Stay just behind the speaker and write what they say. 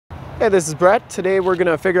Hey, this is Brett. Today we're going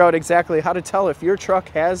to figure out exactly how to tell if your truck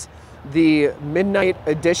has the Midnight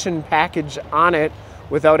Edition package on it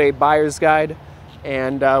without a buyer's guide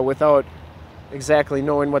and without exactly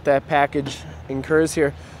knowing what that package incurs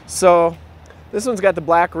here. So this one's got the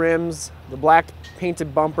black rims, the black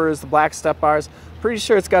painted bumpers, the black step bars. Pretty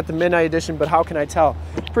sure it's got the Midnight Edition, but how can I tell?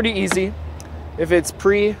 Pretty easy. If it's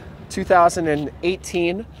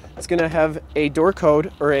pre-2018, it's going to have a door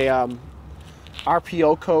code or a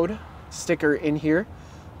RPO code sticker in here.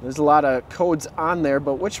 There's a lot of codes on there,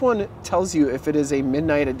 but which one tells you if it is a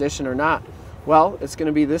Midnight Edition or not? Well, it's going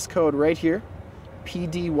to be this code right here,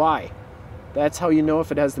 PDY. That's how you know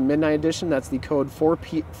if it has the Midnight Edition. That's the code for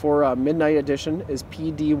Midnight Edition is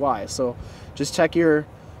PDY. So just check your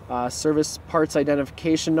service parts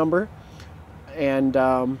identification number, and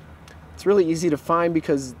it's really easy to find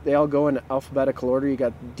because they all go in alphabetical order. You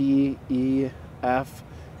got D, E, F,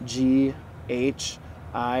 G, H,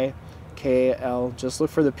 I, K, L. Just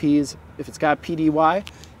look for the P's. If it's got PDY,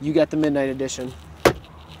 you got the Midnight Edition.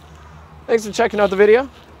 Thanks for checking out the video,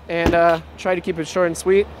 and try to keep it short and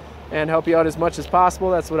sweet and help you out as much as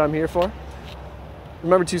possible. That's what I'm here for.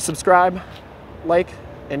 Remember to subscribe, like,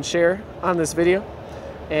 and share on this video,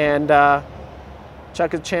 and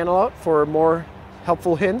check the channel out for more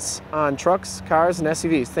helpful hints on trucks, cars, and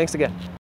SUVs. Thanks again.